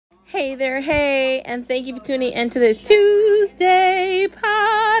Hey there, hey, and thank you for tuning into this Tuesday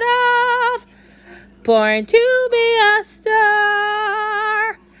pod of Born to Be a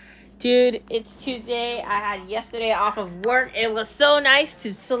Star. Dude, it's Tuesday. I had yesterday off of work. It was so nice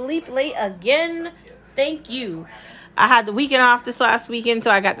to sleep late again. Thank you. I had the weekend off this last weekend, so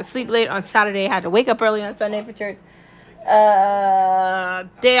I got to sleep late on Saturday. I had to wake up early on Sunday for church.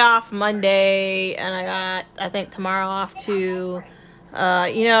 Day off Monday, and I got, I think, tomorrow off too.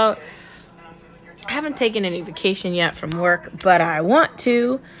 You know, I haven't taken any vacation yet from work, but I want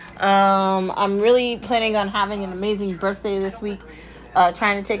to. I'm really planning on having an amazing birthday this week.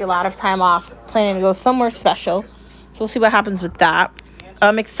 Trying to take a lot of time off, planning to go somewhere special. So we'll see what happens with that.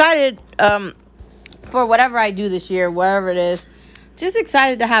 I'm excited for whatever I do this year, wherever it is. Just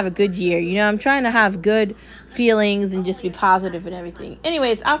excited to have a good year. I'm trying to have good feelings and just be positive and everything.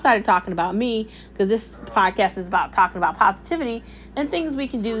 Anyway, it's outside of talking about me, because this podcast is about talking about positivity and things we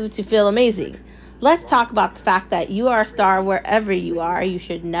can do to feel amazing. Let's talk about the fact that you are a star wherever you are. You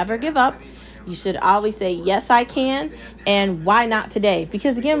should never give up. You should always say, yes, I can, and why not today?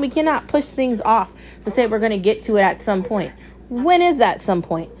 Because, again, we cannot push things off to say we're going to get to it at some point. When is that some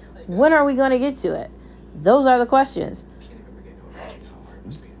point? When are we going to get to it? Those are the questions.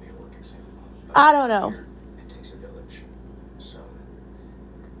 I don't know.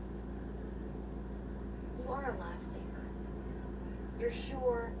 You're a lifesaver. You're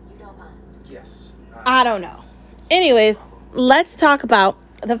sure you don't mind? Yes. I don't know. Anyways, let's talk about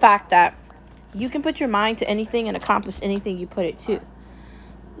the fact that you can put your mind to anything and accomplish anything you put it to.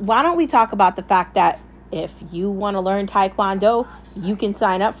 Why don't we talk about the fact that if you want to learn Taekwondo, you can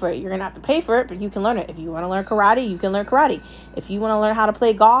sign up for it. You're going to have to pay for it, but you can learn it. If you want to learn karate, you can learn karate. If you want to learn how to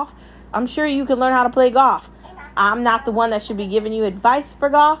play golf, I'm sure you can learn how to play golf. I'm not the one that should be giving you advice for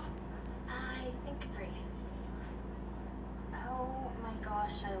golf. I think 3. Oh my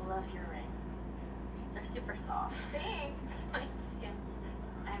gosh, I love your ring. These are super soft. Thanks. My skin.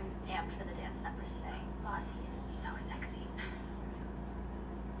 I'm amped for the dance number today. Bossy is so sexy.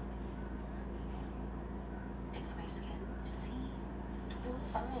 It's my skin. See? You're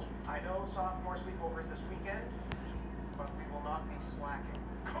fine. I know sophomore sleepovers this weekend, but we will not be slacking.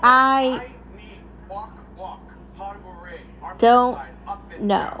 Come I on, I need walk. Hardbouret. Arm to the don't side, up and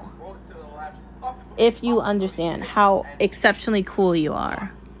know down. Roll it to the left. Up, if you up, understand fix, how and exceptionally release. cool you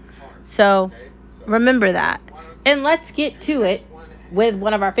are. So remember that. And let's get to it with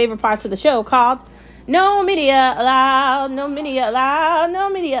one of our favorite parts of the show called No Media Allowed, No Media Allowed, No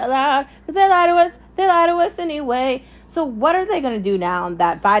Media Allowed. Because they lie to us anyway. So what are they going to do now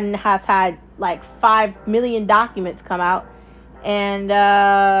that Biden has had like 5 million documents come out? And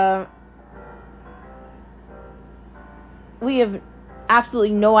we have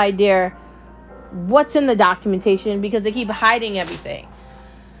absolutely no idea what's in the documentation because they keep hiding everything.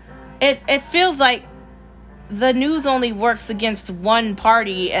 It feels like the news only works against one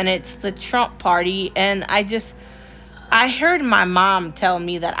party, and it's the Trump party. And I heard my mom tell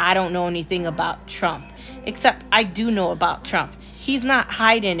me that I don't know anything about Trump, except I do know about Trump. He's not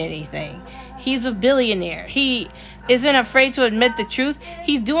hiding anything. He's a billionaire. He isn't afraid to admit the truth.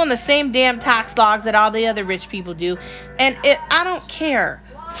 He's doing the same damn tax logs that all the other rich people do. And I don't care.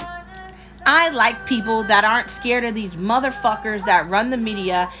 I like people that aren't scared of these motherfuckers that run the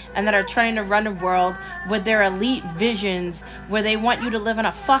media and that are trying to run the world with their elite visions where they want you to live in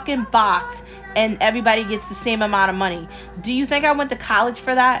a fucking box and everybody gets the same amount of money. Do you think I went to college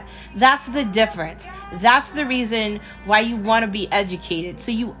for that? That's the difference. That's the reason why you want to be educated,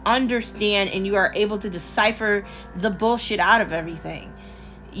 so you understand and you are able to decipher the bullshit out of everything.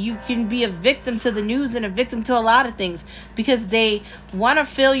 You can be a victim to the news and a victim to a lot of things because they want to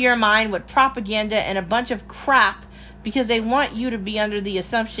fill your mind with propaganda and a bunch of crap because they want you to be under the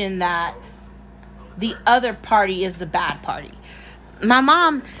assumption that the other party is the bad party. My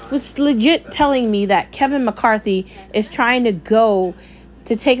mom was legit telling me that Kevin McCarthy is trying to go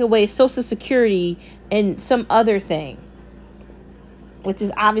to take away Social Security and some other thing, which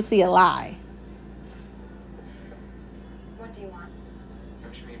is obviously a lie. What do you want?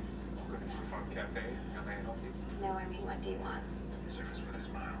 Don't you mean welcome to the Farm Cafe? How may I help you? No, I mean, what do you want? Service with a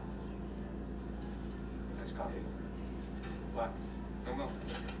smile. Nice coffee. Black. No milk.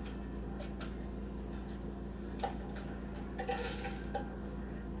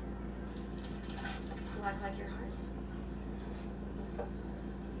 Black like your heart?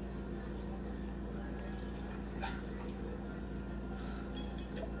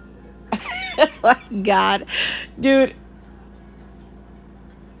 Oh my God. Dude.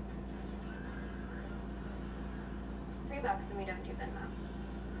 $3 and we don't do Venmo.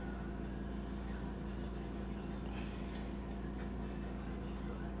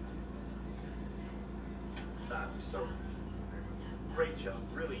 So, great job.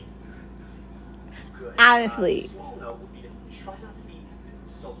 Really good. Honestly. Small note would be to try not to be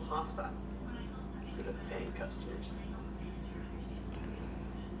so hostile to the paying customers.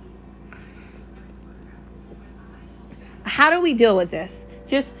 How do we deal with this?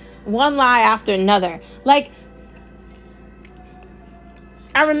 Just one lie after another. Like,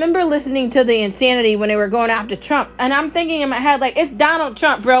 I remember listening to the insanity when they were going after Trump, and I'm thinking in my head, like, it's Donald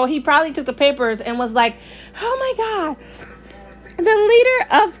Trump, bro. He probably took the papers and was like, oh my God, the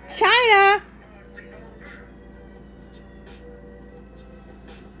leader of China.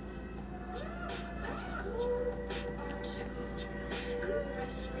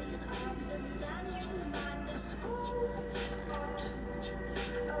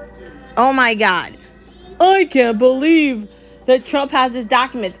 Oh my God. I can't believe that Trump has his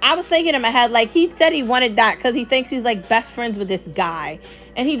documents. I was thinking in my head, like, he said he wanted that because he thinks he's like best friends with this guy.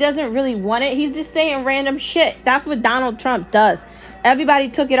 And he doesn't really want it. He's just saying random shit. That's what Donald Trump does. Everybody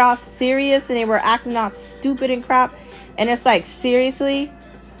took it all serious and they were acting all stupid and crap. And it's like, seriously?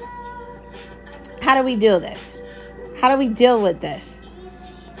 How do we deal this? How do we deal with this?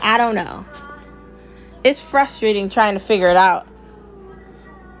 I don't know. It's frustrating trying to figure it out.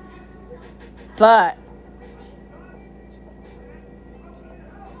 But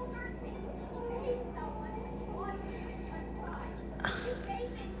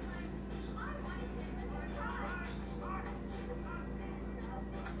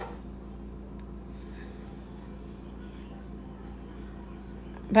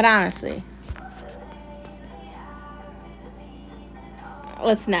honestly,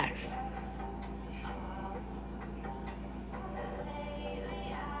 what's next?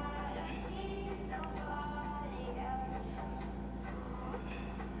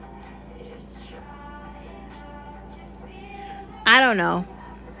 I don't know.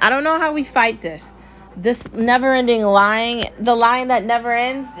 I don't know how we fight this. This never-ending lying, the lying that never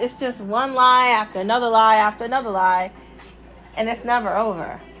ends. It's just one lie after another lie after another lie, and it's never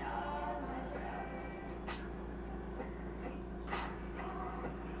over.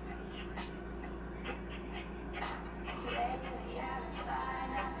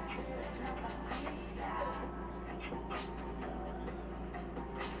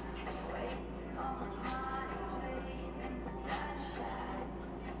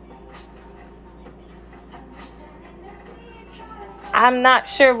 I'm not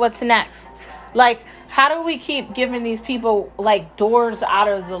sure what's next. Like, how do we keep giving these people like doors out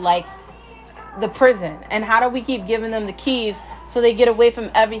of the prison, and how do we keep giving them the keys so they get away from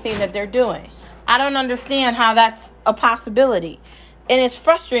everything that they're doing? I don't understand how that's a possibility, and it's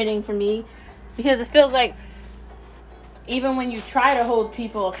frustrating for me because it feels like even when you try to hold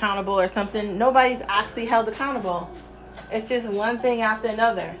people accountable or something, nobody's actually held accountable. It's just one thing after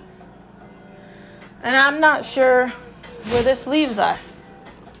another. And I'm not sure where this leaves us.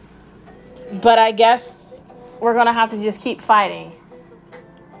 But I guess we're going to have to just keep fighting.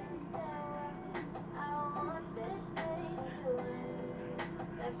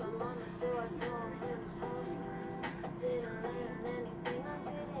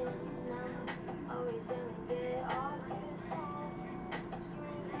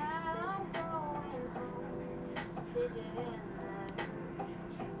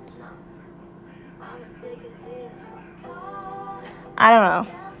 I don't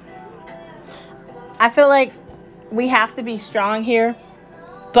know. I feel like we have to be strong here,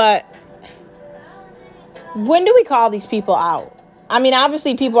 but when do we call these people out? I mean,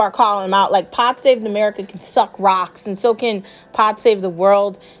 obviously people are calling them out. Like, Pod Save America can suck rocks, and so can Pod Save the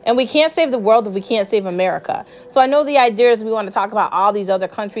World. And we can't save the world if we can't save America. So I know the idea is we want to talk about all these other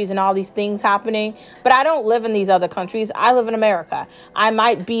countries and all these things happening, but I don't live in these other countries. I live in America. I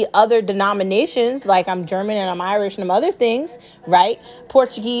might be other denominations, like I'm German and I'm Irish and I'm other things, right?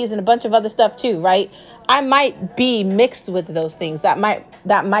 Portuguese and a bunch of other stuff too, right? I might be mixed with those things. That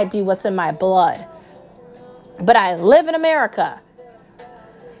might be what's in my blood. But I live in America.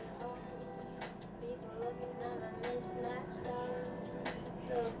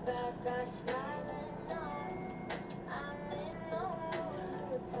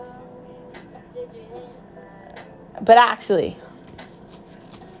 But actually,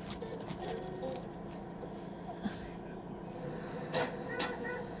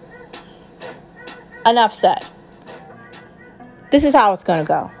 enough said. This is how it's going to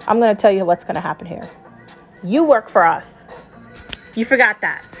go. I'm going to tell you what's going to happen here. You work for us. You forgot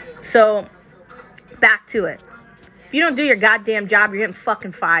that. So, back to it. If you don't do your goddamn job, you're getting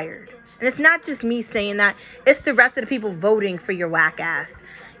fucking fired. And it's not just me saying that. It's the rest of the people voting for your whack ass.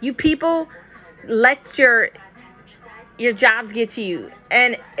 You people let your jobs get to you.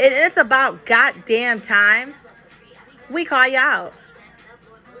 And it's about goddamn time we call you out.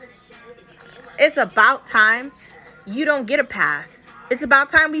 It's about time you don't get a pass. It's about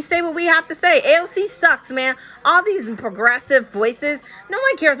time we say what we have to say. AOC sucks, man. All these progressive voices. No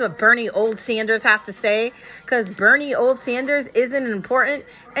one cares what Bernie Old Sanders has to say, because Bernie Old Sanders isn't important,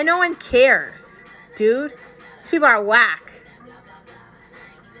 and no one cares, dude. These people are whack.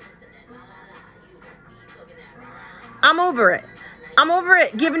 I'm over it. I'm over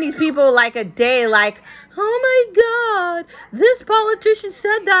it giving these people like a day, like, oh my God, this politician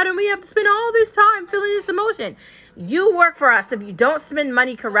said that and we have to spend all this time feeling this emotion. You work for us. If you don't spend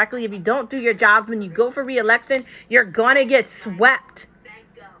money correctly, if you don't do your jobs when you go for re-election, you're going to get swept.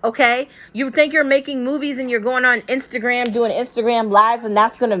 Okay? You think you're making movies and you're going on Instagram doing Instagram lives and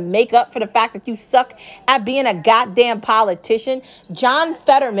that's going to make up for the fact that you suck at being a goddamn politician? John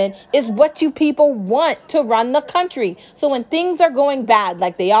Fetterman is what you people want to run the country. So when things are going bad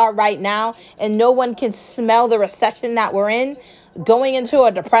like they are right now and no one can smell the recession that we're in, going into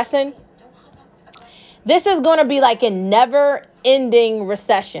a depression, this is going to be like a never-ending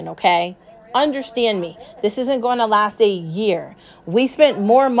recession, okay? Understand me. This isn't going to last a year. We spent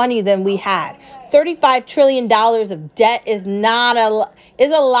more money than we had. $35 trillion of debt is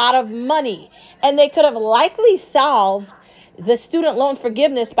a lot of money. And they could have likely solved the student loan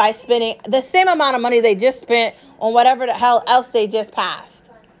forgiveness by spending the same amount of money they just spent on whatever the hell else they just passed.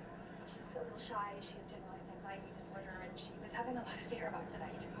 She's a little shy. She has generalized anxiety disorder, and she was having a lot to say about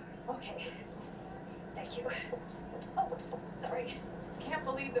tonight. Okay. Thank you. Oh, sorry. Can't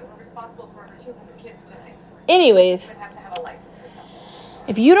believe that we're responsible for over 200 kids tonight. Anyways, You would have to have a license or something.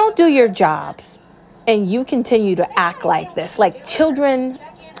 if you don't do your jobs and you continue to act like this, like children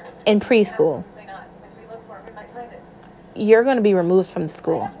in preschool, Absolutely not. If we look for it, we might find it. you're going to be removed from the I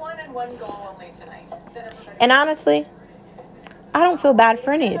school. have one and one goal only tonight. That everybody. And honestly, I don't feel bad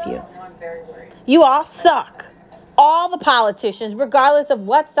for any of you. No, I'm very worried. You all suck. All the politicians, regardless of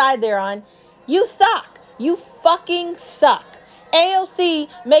what side they're on, you suck. You fucking suck. AOC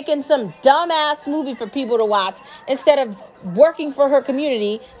making some dumbass movie for people to watch instead of working for her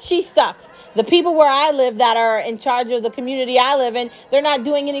community, she sucks. The people where I live that are in charge of the community I live in, they're not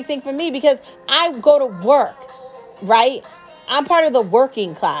doing anything for me because I go to work, right? I'm part of the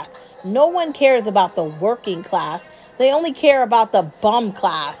working class. No one cares about the working class. They only care about the bum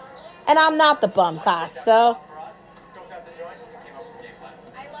class. And I'm not the bum class, so. For us, scoped out the joint, came up with a game plan.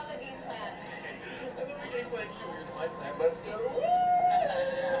 I love a game plan. I love a game plan too. Here's my plan. Let's go.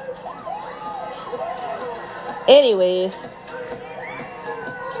 Anyways,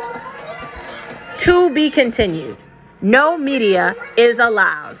 to be continued. No media is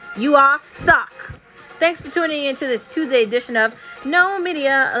allowed. You all suck. Thanks for tuning in to this Tuesday edition of No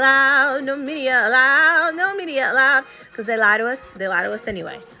Media Allowed, No Media Allowed, No Media Allowed. Because they lie to us. They lie to us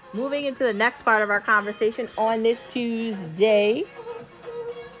anyway. Moving into the next part of our conversation on this Tuesday.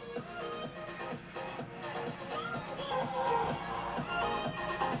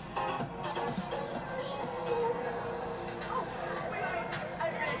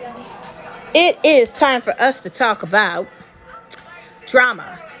 It is time for us to talk about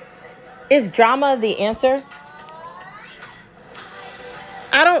drama. Is drama the answer?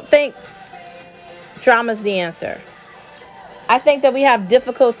 I don't think drama's the answer. I think that we have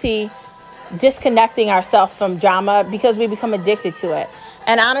difficulty disconnecting ourselves from drama because we become addicted to it.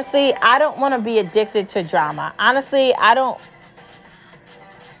 And honestly, I don't want to be addicted to drama. Honestly, I don't.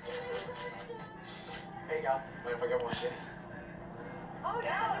 Hey guys, mind if I get one kitty? Oh,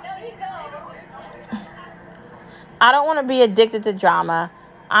 no, you go. I don't want to be addicted to drama.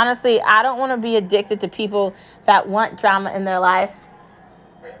 Honestly, I don't want to be addicted to people that want drama in their life.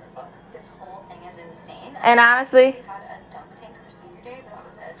 Are you having fun? This whole thing is insane. And honestly, We had a dunk tank for senior day, but that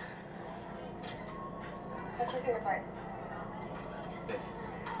was it. What's your favorite part? This.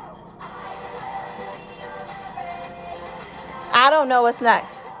 I don't know what's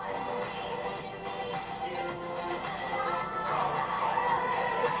next.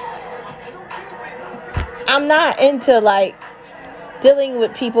 I'm not into like dealing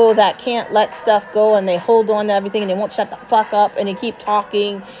with people that can't let stuff go and they hold on to everything and they won't shut the fuck up and they keep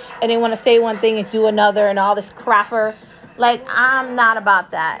talking and they want to say one thing and do another and all this crapper. Like, I'm not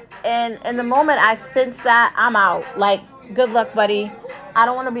about that. And the moment I sense that, I'm out. Like, good luck, buddy. I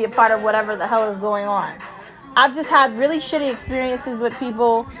don't want to be a part of whatever the hell is going on. I've just had really shitty experiences with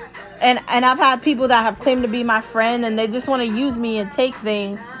people, and I've had people that have claimed to be my friend and they just want to use me and take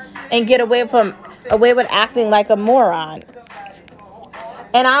things and get away with acting like a moron.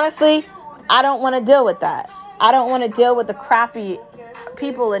 And honestly, I don't want to deal with that. I don't want to deal with the crappy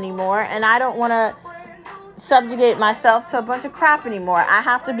people anymore, and I don't want to subjugate myself to a bunch of crap anymore. I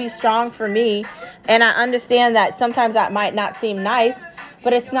have to be strong for me And I understand that sometimes that might not seem nice,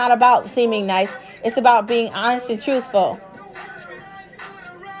 but it's not about seeming nice. It's about being honest and truthful.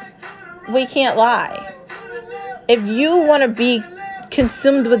 We can't lie. If you want to be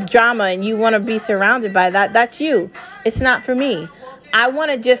consumed with drama and you want to be surrounded by that, that's you. It's not for me. I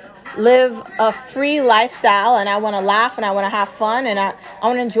want to just live a free lifestyle, and I want to laugh, and I want to have fun, and I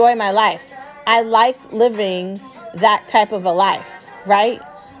want to enjoy my life. I like living that type of a life, right?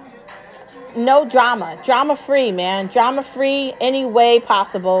 No drama. Drama free, man. Drama free any way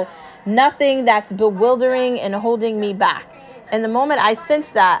possible. Nothing that's bewildering and holding me back. And the moment I sense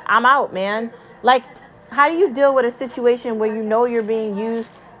that, I'm out, man. Like, how do you deal with a situation where you know you're being used,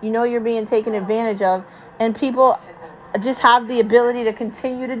 you know you're being taken advantage of, and people just have the ability to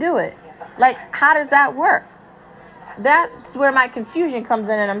continue to do it? Like, how does that work? That's where my confusion comes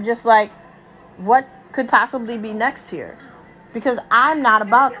in, and I'm just like, what could possibly be next here? Because I'm not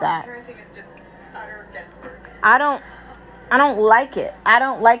about that. I don't like it. I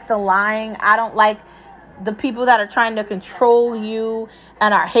don't like the lying. I don't like the people that are trying to control you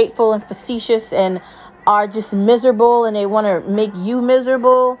and are hateful and facetious and are just miserable and they want to make you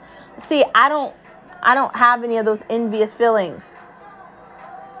miserable. See, I don't have any of those envious feelings.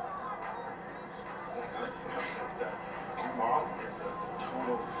 Your mom is a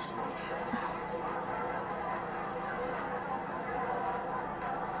total smoke show.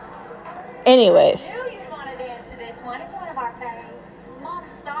 Anyways. I knew you'd want to dance to this one. It's one of our faves. Mom,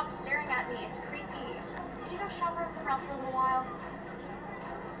 stop staring at me. It's creepy. Can you go shop around somewhere else for a little while?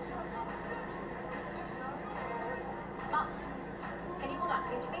 Mom, can you hold on to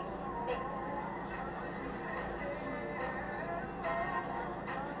these for me? Thanks.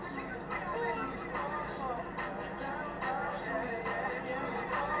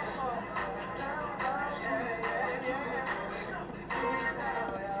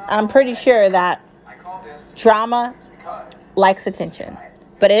 I'm pretty sure that drama likes attention,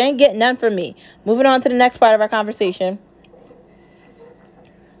 but it ain't getting none from me. Moving on to the next part of our conversation.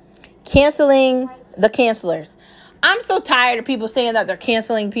 Canceling the cancelers. I'm so tired of people saying that they're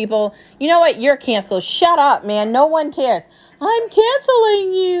canceling people. You know what? You're canceled. Shut up, man. No one cares. I'm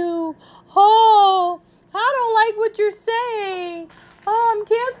canceling you. Oh, I don't like what you're saying. Oh, I'm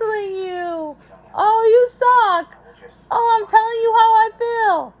canceling you. Oh, you suck. Oh, I'm telling you how I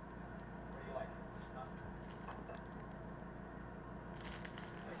feel.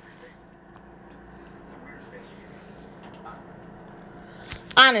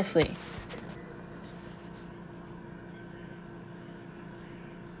 Honestly.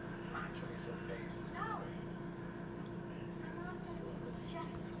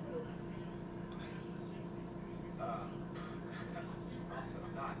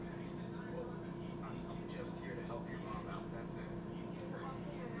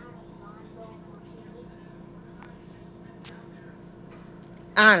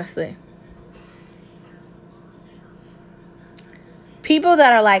 Honestly. People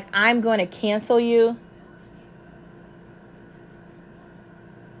that are like, I'm going to cancel you.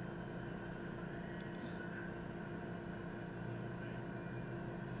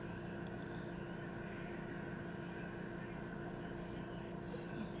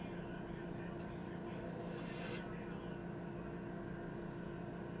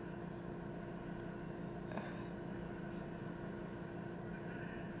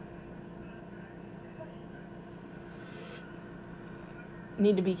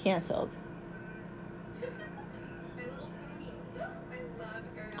 Need to be canceled.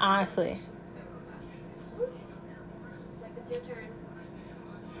 Honestly. Like it's your turn.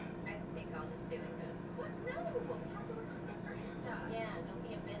 I think I'll just stay like this. What? No! We have to look the same for Insta. Yeah, don't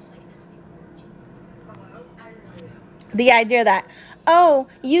be a bitch like Hello? I really am. The idea that, oh,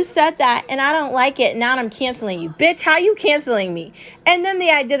 you said that and I don't like it. Now I'm canceling you. Bitch, how you canceling me? And then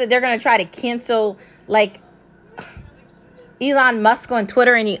the idea that they're going to try to cancel, like, Elon Musk on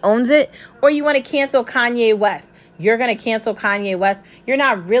Twitter and he owns it. Or you want to cancel Kanye West. You're going to cancel Kanye West. You're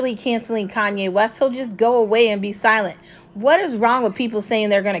not really canceling Kanye West. He'll just go away and be silent. What is wrong with people saying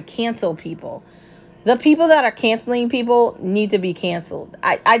they're going to cancel people? The people that are canceling people need to be canceled.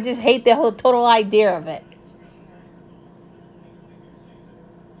 I just hate the whole total idea of it.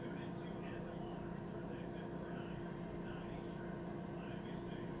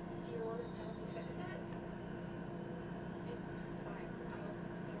 Do you want us to help you fix it? It's fine. I'll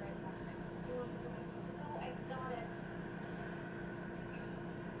be right back. Do you want us to put my phone? No, I got it.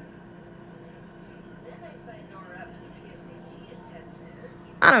 Then I signed Nora up for the PSAT intensive.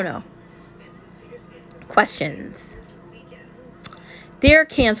 I don't know. And who figures the end of the Questions. weekend? Dear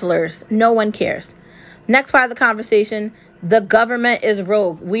cancelers, no one cares. Next part of the conversation, The government is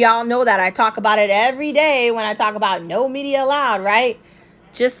rogue. We all know that. I talk about it every day when I talk about no media allowed, right?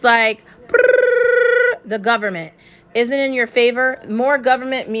 Just like the government isn't in your favor. More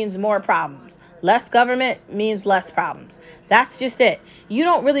government means more problems. Less government means less problems. That's just it. You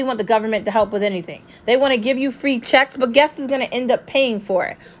don't really want the government to help with anything. They want to give you free checks, but guess who's going to end up paying for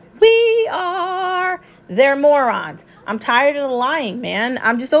it? We are. They're morons. I'm tired of the lying, man.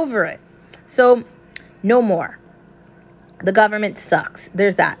 I'm just over it. So, no more. The government sucks.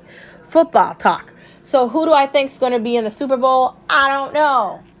 There's that. Football talk. So who do I think is going to be in the Super Bowl? I don't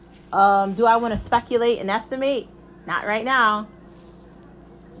know. Do I want to speculate and estimate? Not right now.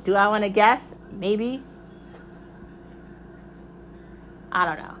 Do I want to guess? Maybe. I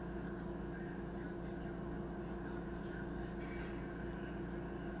don't know.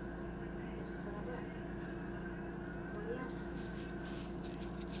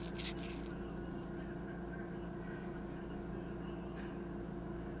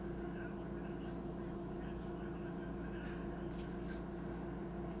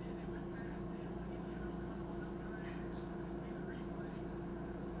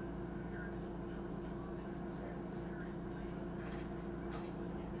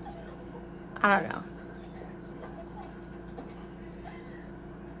 I don't know.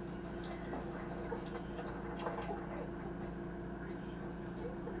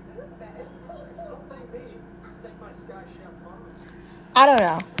 Don't thank me. Thank my Sky Chef mom. I don't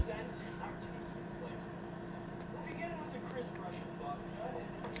know. That's our taste for flavor. We'll begin with the crisp Russian vodka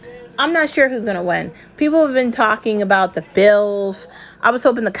and then I'm not sure who's going to win. People have been talking about the Bills. I was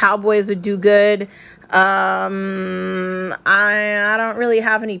hoping the Cowboys would do good. I don't really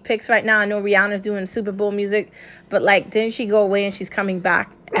have any picks right now. I know Rihanna's doing Super Bowl music, but like, didn't she go away and she's coming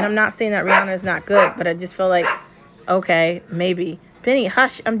back? And I'm not saying that Rihanna is not good, but I just feel like, okay, maybe. Benny,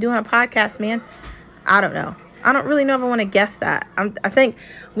 hush, I'm doing a podcast, man. I don't know. I don't really know if I want to guess that. I think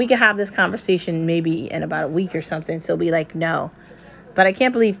we could have this conversation maybe in about a week or something. So be like, no. But I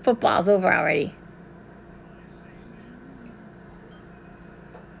can't believe football's over already.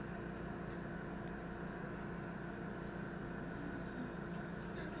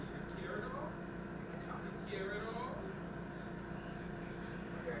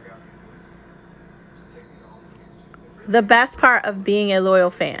 The best part of being a loyal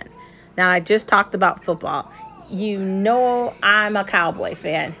fan. Now, I just talked about football. You know I'm a Cowboy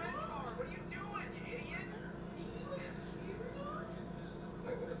fan. what are you doing, you idiot?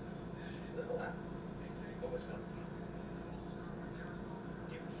 What was funny?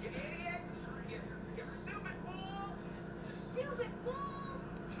 You idiot! You stupid fool! Stupid fool!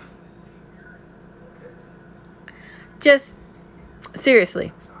 Just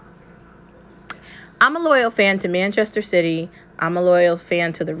seriously. I'm a loyal fan to Manchester City. I'm a loyal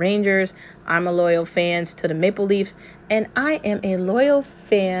fan to the Rangers. I'm a loyal fan to the Maple Leafs. And I am a loyal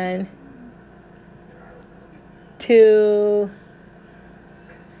fan to...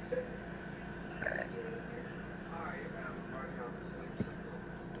 I am writing on the sleep cycle.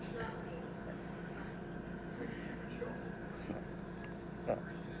 Not me. It's fine.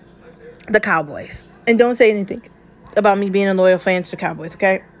 Nice hair. the Cowboys. And don't say anything about me being a loyal fan to the Cowboys,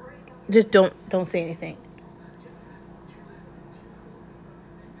 okay? Just don't say anything.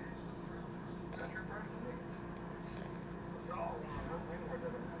 Country pride for me. It's all win more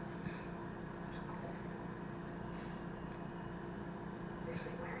than a coffee.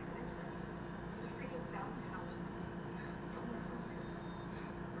 Seriously, why are you into this? The freaking bounce house. Don't make fun of me.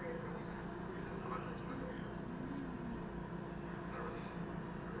 Where are you going with that? Anna's my girlfriend. Not really.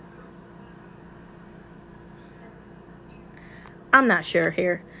 Girlfriend. I'm not sure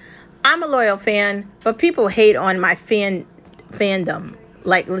here. I'm a loyal fan, but people hate on my fandom.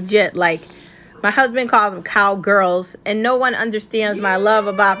 Like legit, like my husband calls them cowgirls, and no one understands my love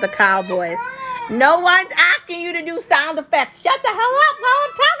about the Cowboys. No one's asking you to do sound effects. Shut the hell up while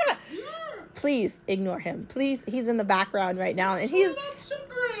I'm talking about. Please ignore him. Please, he's in the background right now, and he's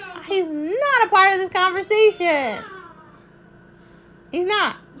not a part of this conversation. He's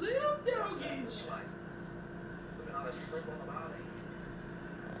not. Little doggies! Living on a triple body.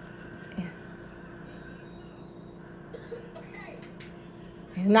 Hey!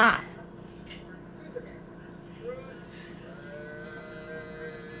 He's not. Truth or dare? Truth.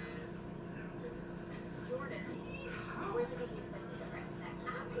 Jordan, where's the easiest place to get ransacked?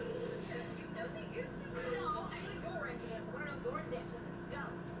 You know the answer though. No, I know your answer to this. I want to know Jordan's answer to this. Go.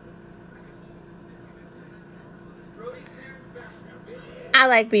 Brody's parents' bathroom. I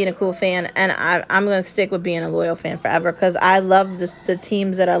like being a cool fan, and I'm going to stick with being a loyal fan forever because I love the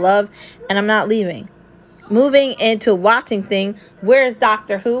teams that I love, and I'm not leaving. Moving into watching thing, where's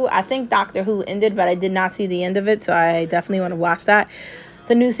Doctor Who? I think Doctor Who ended, but I did not see the end of it, so I definitely want to watch that.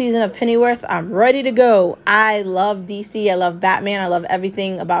 The new season of Pennyworth, I'm ready to go. I love DC, I love Batman, I love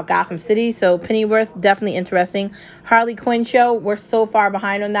everything about Gotham City, so Pennyworth, definitely interesting. Harley Quinn show, we're so far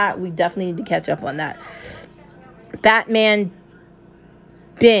behind on that, we definitely need to catch up on that. Batman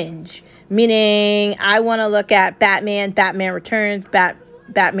binge, meaning I want to look at Batman Returns,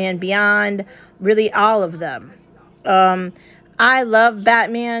 Batman Beyond, really all of them. I love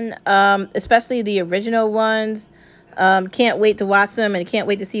Batman, especially the original ones. Can't wait to watch them and can't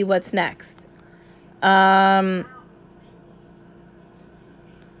wait to see what's next. And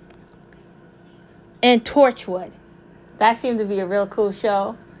Torchwood. That seemed to be a real cool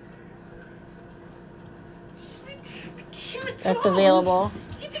show. That's available.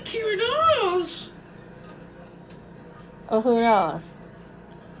 It's a cute nose. Oh, who knows?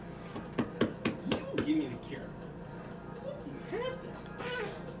 You give me the cure. You have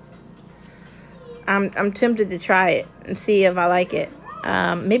to. I'm tempted to try it and see if I like it.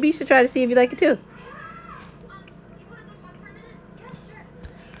 Maybe you should try to see if you like it too.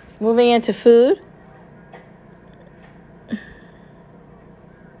 Moving into food.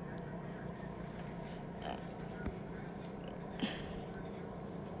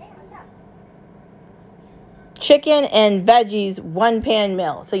 Chicken and veggies, 1-pan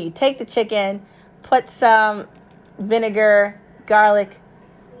meal. So you take the chicken, put some vinegar, garlic,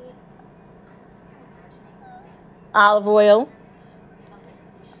 olive oil.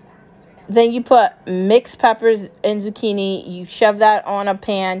 Then you put mixed peppers and zucchini. You shove that on a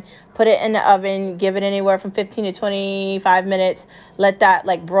pan, put it in the oven, give it anywhere from 15 to 25 minutes. Let that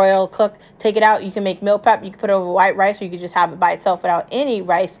like broil, cook. Take it out. You can make meal prep. You can put it over white rice, or you can just have it by itself without any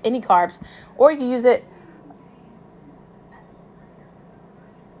rice, any carbs. Or you can use it.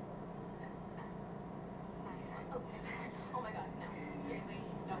 Oh my god, no. Seriously,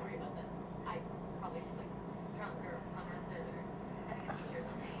 don't worry about this. I probably just like drunk or unrested or having a seizure or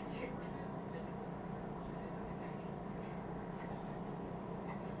something. Seriously.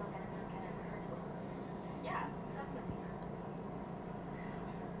 Are we still gonna make it at rehearsal? Yeah, definitely.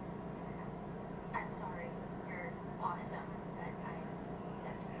 I'm sorry. You're awesome, but I'm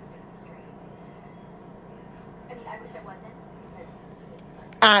definitely straight. I mean, I wish it wasn't, because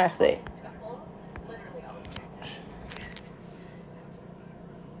Honestly. literally all of them.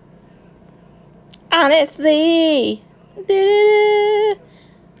 Honestly.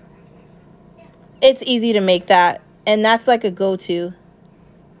 It's easy to make that. And that's like a go-to.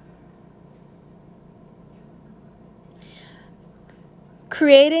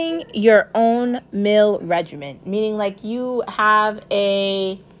 Creating your own meal regimen, meaning like you have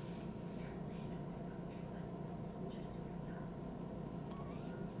a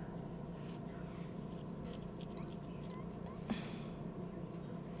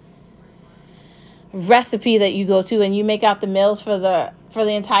recipe that you go to and you make out the meals for the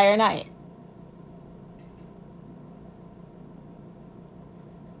entire night.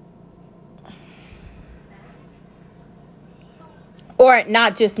 Or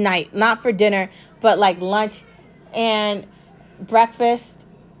not just night, not for dinner, but like lunch and breakfast.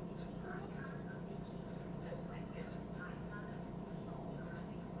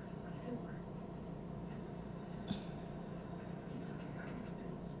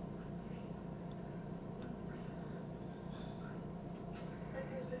 It's like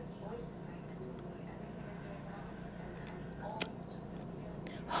there's this voice in my head telling me everything I'm doing wrong, and I'm always just feeling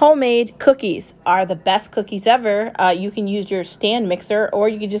Homemade cookies are the best cookies ever. You can use your stand mixer, or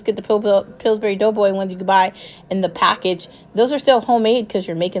you can just get the Pillsbury Doughboy ones you can buy in the package. Those are still homemade because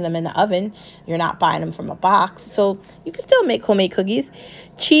you're making them in the oven. You're not buying them from a box. So you can still make homemade cookies.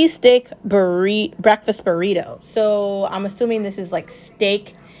 Cheesesteak breakfast burrito. So I'm assuming this is like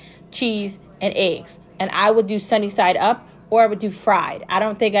steak, cheese, and eggs. And I would do sunny side up, or I would do fried. I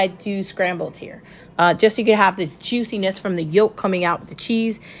don't think I'd do scrambled here. Just so you could have the juiciness from the yolk coming out with the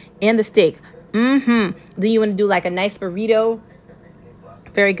cheese and the steak. Then you want to do like a nice burrito.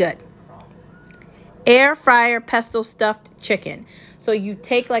 Very good. Air fryer pesto stuffed chicken. So you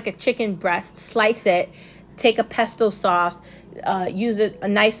take like a chicken breast, slice it, take a pesto sauce, use a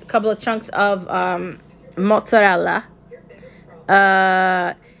nice couple of chunks of mozzarella.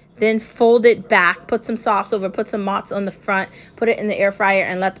 Then fold it back, put some sauce over, put some mozz on the front, put it in the air fryer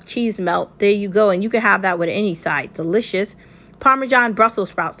and let the cheese melt. There you go. And you can have that with any side. Delicious. Parmesan Brussels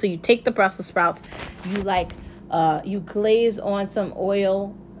sprouts. So you take the Brussels sprouts, you glaze on some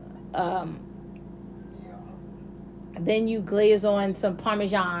oil, then you glaze on some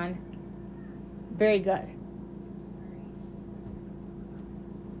Parmesan. Very good.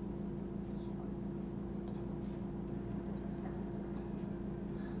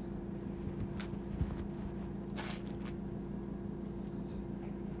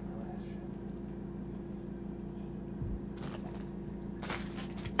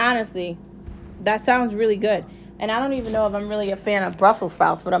 Honestly, that sounds really good. And I don't even know if I'm really a fan of Brussels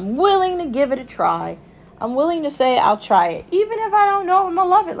sprouts, but I'm willing to give it a try. I'm willing to say I'll try it, even if I don't know I'm gonna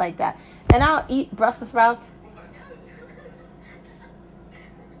love it like that. And I'll eat Brussels sprouts.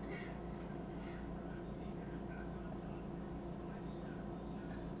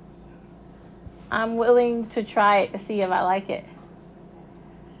 I'm willing to try it to see if I like it.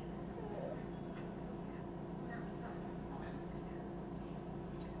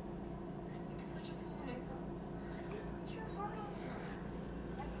 Such a fool of myself. I didn't put your heart on her.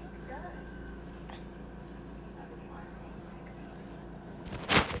 That takes guts. That was a lot of things,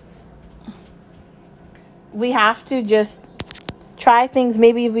 Maxie. We have to just try things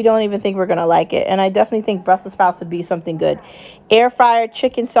maybe if we don't even think we're going to like it. And I definitely think Brussels sprouts would be something good. Air fryer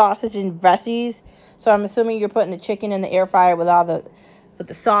chicken, sausage, and veggies. So I'm assuming you're putting the chicken in the air fryer with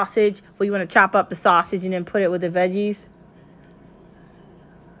the sausage. Or you want to chop up the sausage and then put it with the veggies.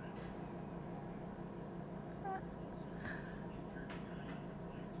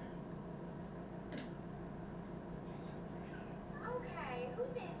 Okay,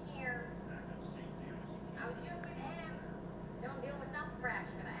 who's in here? I was just with Em. Don't deal with some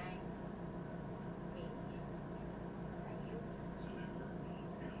fraction of an. Me? Are you?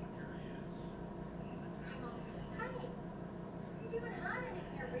 Hi, Mom. Hey, what are you doing hiding in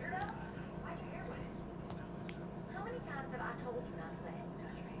here, weirdo? Why's your hair wet? How many times have I told you not to let him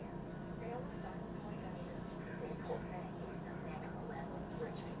touch your hair? They always start with point of view. This whole thing is some next level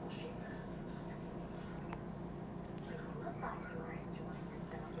rich people shit. You look like you were enjoying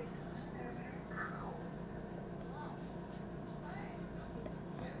yourself with Hunter. Ow. Oh. Hey.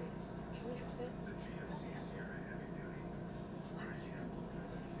 Baby, should we drop in? Why are you so mean?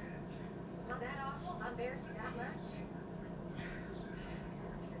 Not that awful? I embarrassed you that much?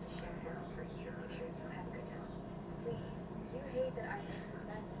 Worked here to chaperone for you to make sure you have a good time. Please, you hate that I make the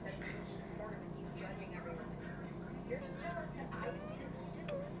fun instead of moving in the corner with you judging everyone. You're just jealous that I get to do this and you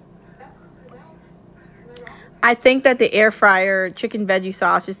didn't. That's what this is about. Am I wrong? I think that the air fryer chicken veggie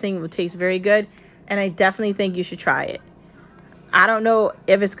sausage thing would taste very good. And I definitely think you should try it. I don't know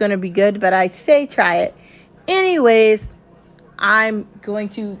if it's going to be good, but I say try it. Anyways, I'm going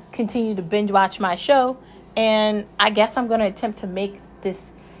to continue to binge watch my show, and I guess I'm going to attempt to make this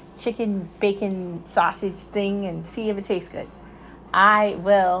chicken bacon sausage thing and see if it tastes good. I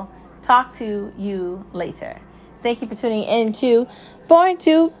will talk to you later. Thank you for tuning in to Born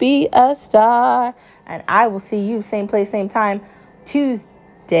to Be a Star, and I will see you same place, same time,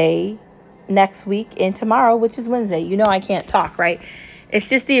 Tuesday next week and tomorrow, which is Wednesday. You know I can't talk, right? It's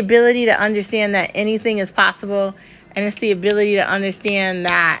just the ability to understand that anything is possible, and it's the ability to understand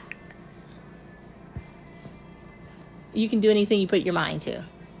that you can do anything you put your mind to.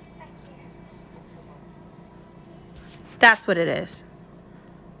 That's what it is.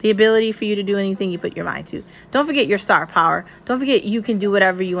 The ability for you to do anything you put your mind to. Don't forget your star power. Don't forget you can do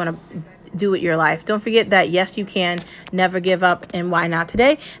whatever you want to do with your life. Don't forget that yes, you can. Never give up, and why not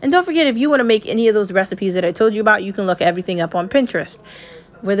today? And don't forget, if you want to make any of those recipes that I told you about, you can look everything up on Pinterest.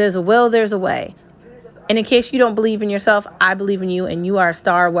 Where there's a will, there's a way. And in case you don't believe in yourself, I believe in you, and you are a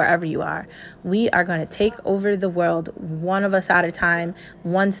star wherever you are. We are going to take over the world, one of us at a time,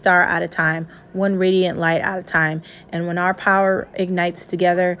 one star at a time, one radiant light at a time. And when our power ignites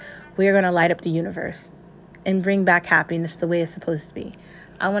together, we are going to light up the universe and bring back happiness the way it's supposed to be.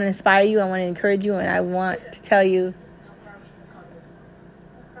 I want to inspire you, I want to encourage you, and I want to tell you,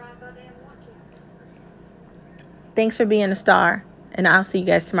 thanks for being a star, and I'll see you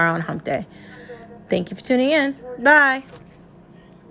guys tomorrow on Hump Day. Thank you for tuning in. Bye.